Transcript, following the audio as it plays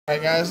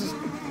Alright guys, this is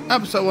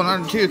episode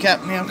 102,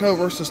 Captain Namco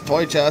versus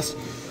Toy Chest.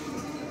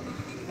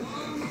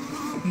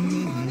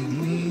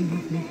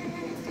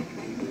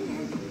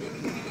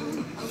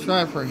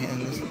 Try for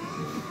hands.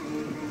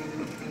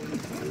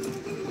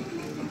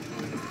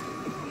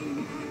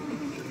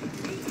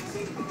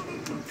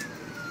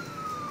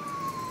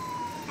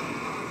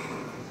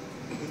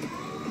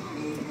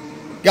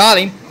 Got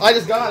him. I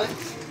just got it.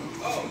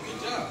 Oh,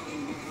 good job.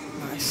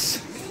 Nice.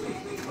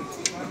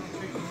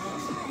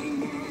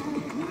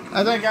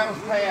 I think that was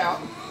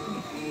payout.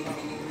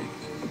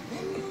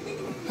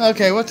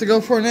 Okay, what to go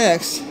for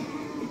next?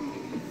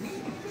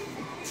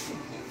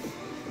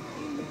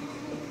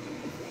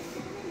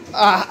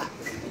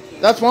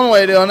 That's one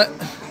way of doing it.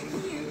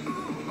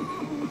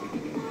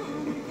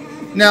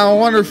 Now I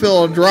wonder if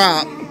it'll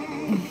drop.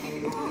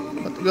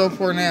 What to go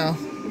for now?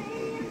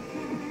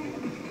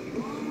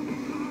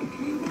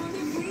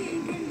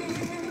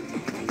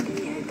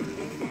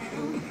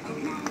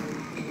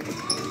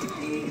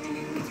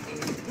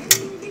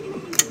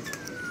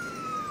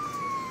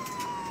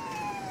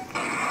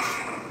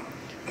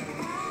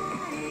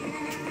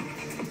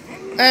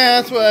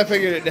 That's what I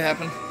figured it'd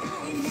happen.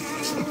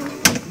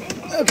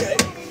 Okay.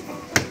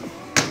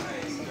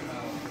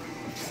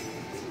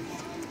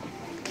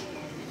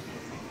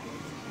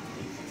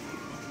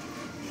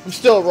 I'm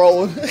still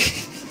rolling.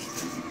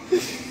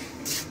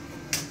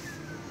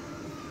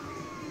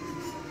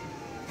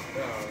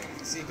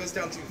 See, it goes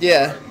down too far.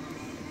 Yeah.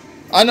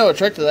 I know a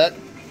trick to that.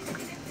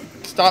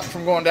 Stop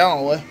from going down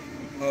all the way.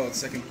 Oh, it's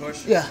second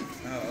push? Yeah.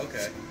 Oh,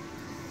 okay.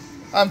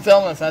 I'm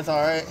filming if that's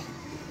alright.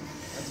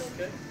 That's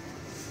okay.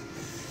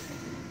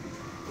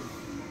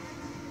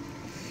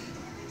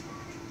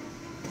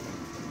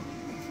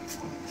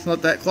 Just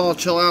let that claw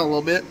chill out a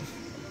little bit.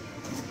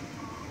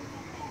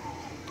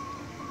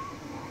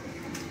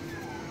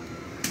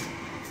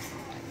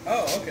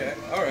 Oh, okay.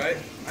 Alright.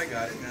 I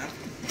got it now.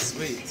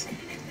 Sweet.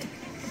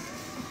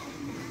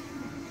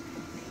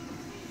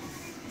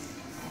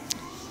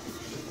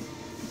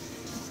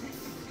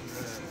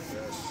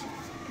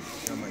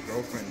 Got my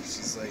girlfriend,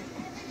 she's like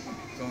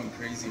going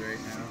crazy right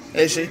now.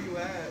 Is she? Where you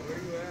at? Where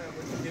you at?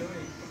 What you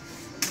doing?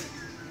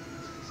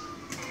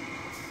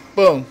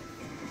 Boom.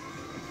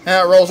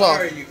 And it rolls off.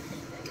 Are you?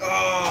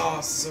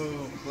 Oh,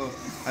 so close.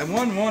 I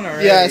won one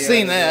already. Yeah, I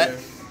seen that.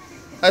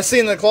 I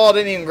seen the claw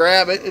didn't even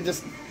grab it. It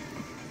just.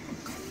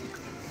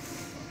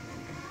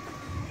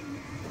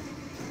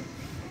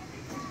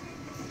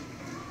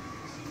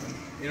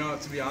 You know,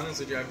 to be honest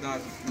with you, I've not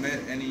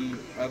met any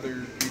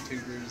other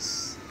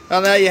YouTubers.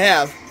 Oh, now you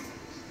have.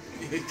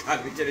 You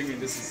gotta be kidding me,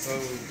 this is so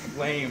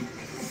lame.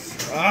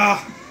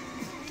 Ah!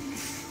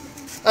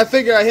 I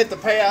figured I hit the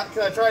payout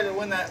because I tried to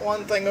win that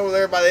one thing over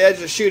there by the edge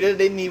of the chute. It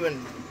didn't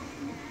even.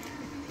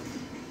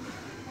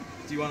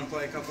 Do you want to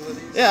play a couple of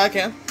these? Yeah, I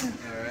can.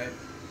 Alright.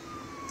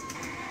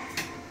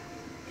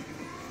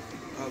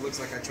 Oh, it looks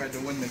like I tried to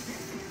win the.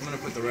 I'm gonna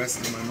put the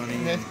rest of my money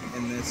in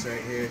this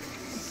right here.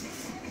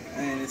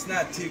 And it's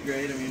not too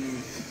great. I mean, we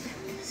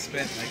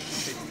spent like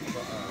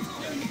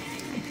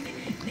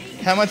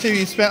 $60. How much have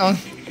you spent on?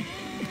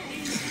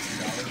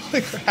 $60.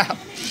 Holy crap.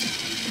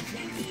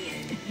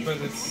 But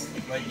it's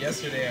like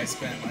yesterday I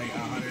spent like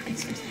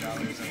 $160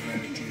 on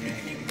Reddit today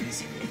and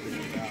basically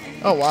cleared it out.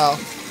 Oh, wow.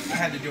 I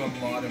had to do a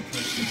lot of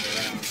pushing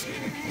around. So.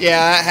 Yeah,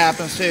 that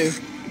happens too.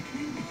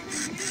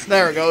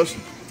 There it goes.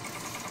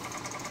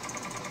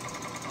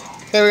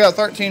 Okay, we got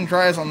 13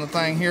 tries on the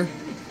thing here.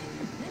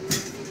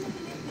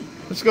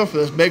 Let's go for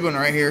this big one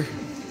right here.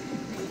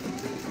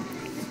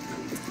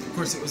 Of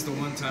course, it was the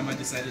one time I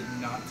decided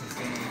not to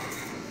film.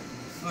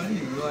 Oh, I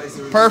didn't even realize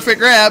there was... Perfect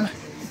grab.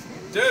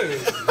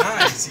 Dude,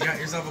 nice. You got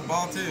yourself a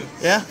ball too.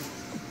 Yeah.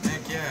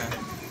 Heck yeah.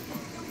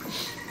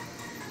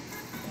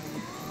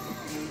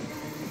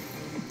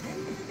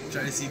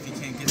 Try to see if you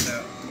can't get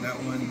that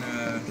one.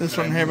 This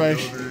one here by.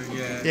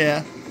 Yeah.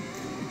 Yeah.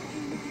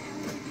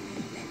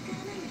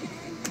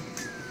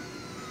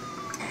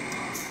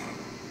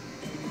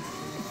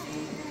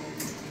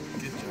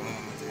 Good job,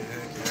 dude.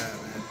 Heck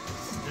yeah, man.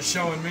 You're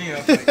showing me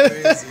up like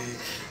crazy.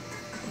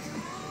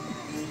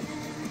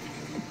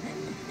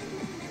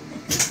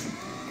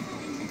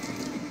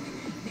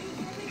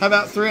 How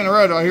about 3 in a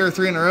row? Do I hear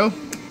 3 in a row? Come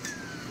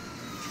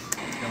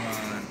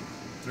on.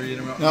 3 in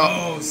a row. No.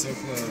 Oh, so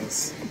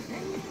close.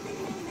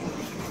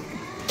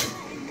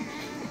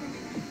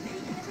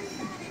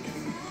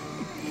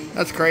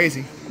 That's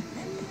crazy.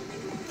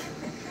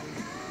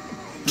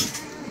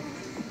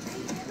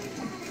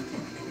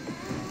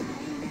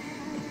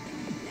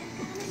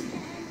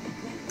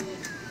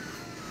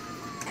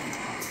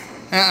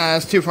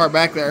 That's too far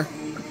back there.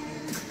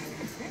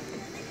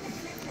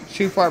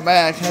 Too far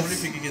back. I wonder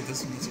if you could get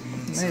this one to me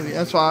inside. Maybe.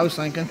 That's what I was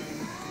thinking.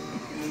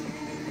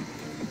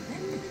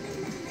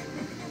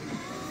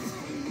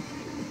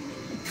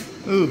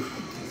 Ooh.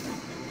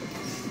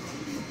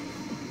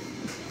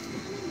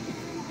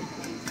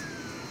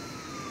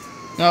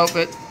 Nope,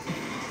 but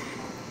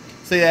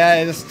see that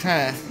it just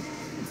kind of.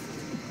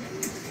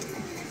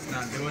 It's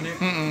not doing it.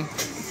 Mm-mm.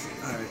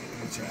 All right, let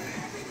me try. Let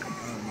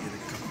me get a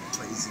couple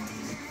plays in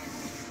here.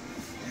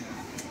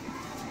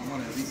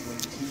 want to at least win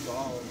 2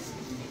 balls.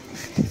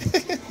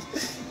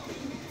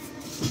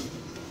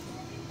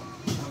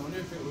 I wonder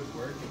if it would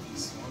work if you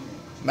swung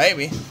it.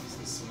 Maybe. It's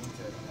the swing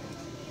technique.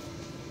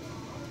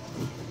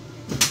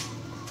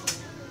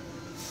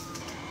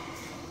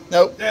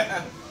 Nope.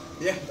 Yeah,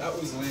 that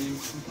was lame.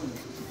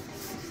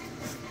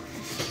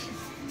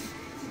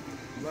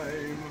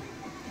 Lame.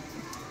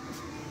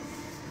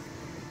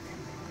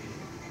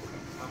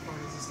 How far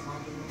is this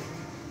condo?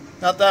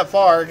 Not that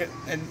far.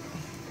 And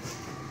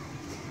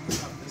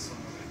Not this one.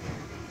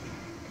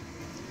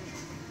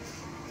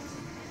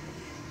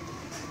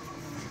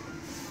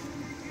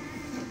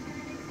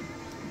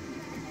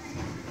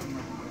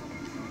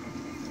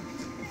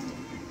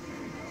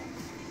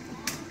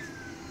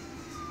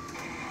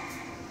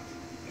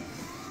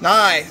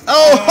 nice.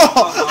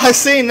 Oh, I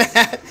seen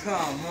that.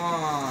 Come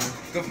on.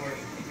 Go for it.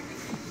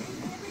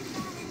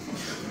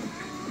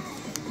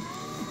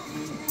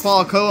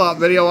 Fall co-op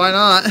video, why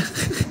not?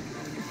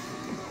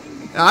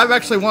 I've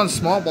actually won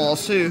small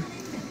balls too.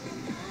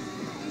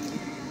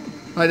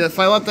 Like if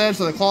I let the edge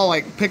of the claw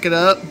like pick it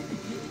up.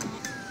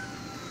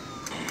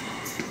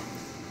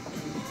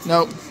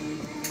 Nope.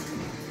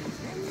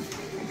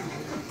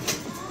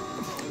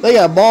 They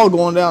got a ball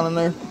going down in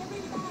there.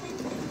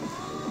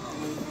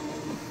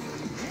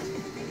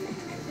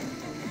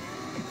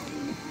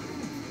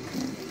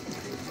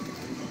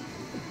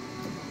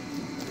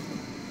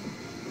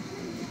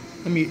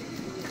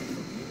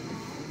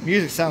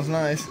 Music sounds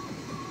nice.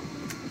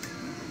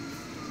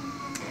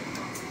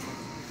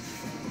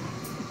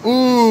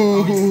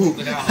 Ooh, Oh, pulled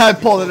it out. I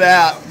pulled it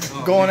out.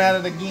 Oh, Going man.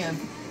 at it again.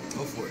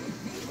 Go for it.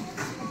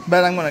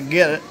 Bet I'm gonna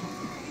get it.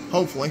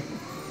 Hopefully.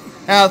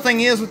 Now the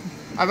thing is,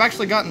 I've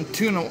actually gotten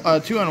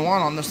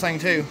 2-1 on this thing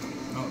too.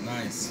 Oh,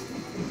 nice.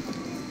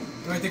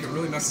 I think it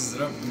really messes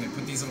it up when they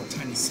put these little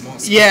tiny small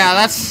spots. Yeah,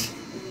 that's.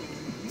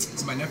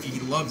 So my nephew, he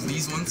loves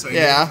these ones. Right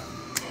Yeah. here.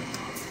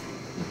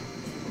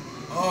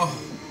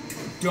 Oh,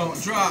 don't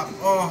drop.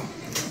 Oh.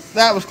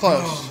 That was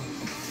close. Oh.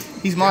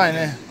 He's mine.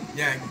 Eh?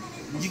 Yeah,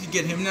 you could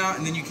get him now,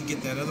 and then you could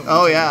get that other one.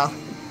 Oh too. yeah.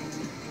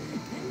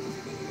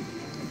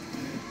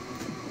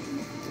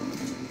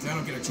 I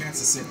don't get a chance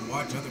to sit and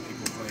watch other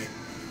people play.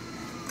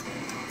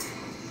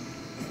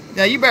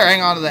 Yeah, you better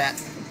hang on to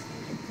that.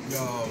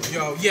 Yo,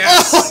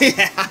 yes! Oh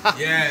yeah.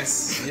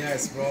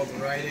 Yes, rolled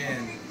right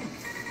in.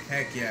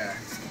 Heck yeah.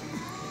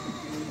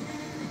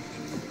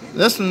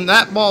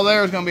 That ball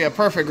there is going to be a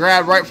perfect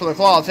grab right for the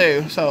claw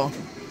too. So,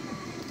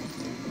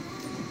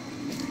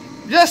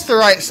 just the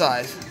right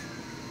size.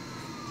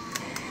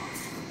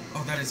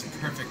 Oh, that is a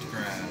perfect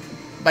grab.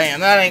 Bam!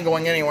 That ain't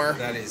going anywhere.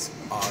 That is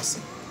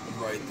awesome.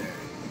 Right there.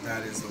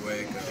 That is the way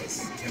it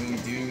goes. Can we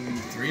do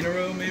 3 in a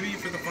row maybe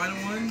for the final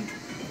one?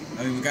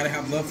 I mean, we gotta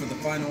have love for the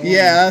final one.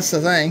 Yeah, that's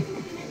the thing.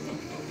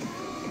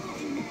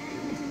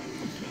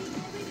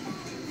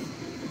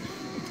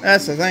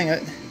 That's the thing.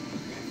 It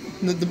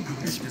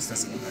just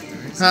doesn't look like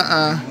there is.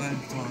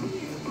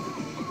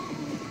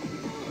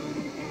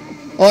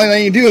 Only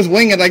thing you do is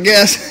wing it, I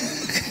guess.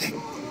 Go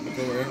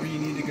wherever you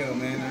need to go,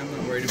 man. I'm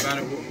not worried about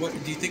it. What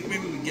do you think?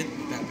 Maybe we get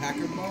that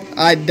Packard ball?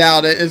 I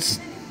doubt it. It's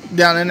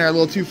down in there a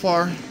little too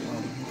far.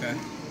 Oh, okay.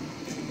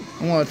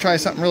 I want to try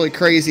something really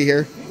crazy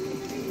here. I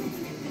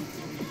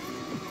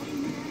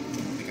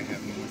don't think I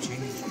have any more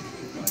change.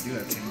 Well, I do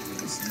have change for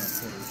this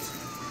quarters.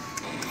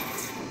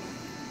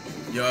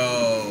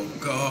 Yo,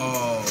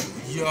 go.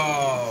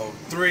 Yo,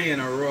 3 in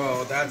a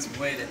row. That's the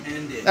way to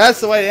end it. That's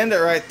the way to end it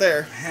right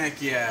there.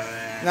 Heck yeah,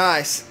 man.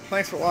 Nice.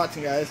 Thanks for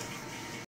watching, guys.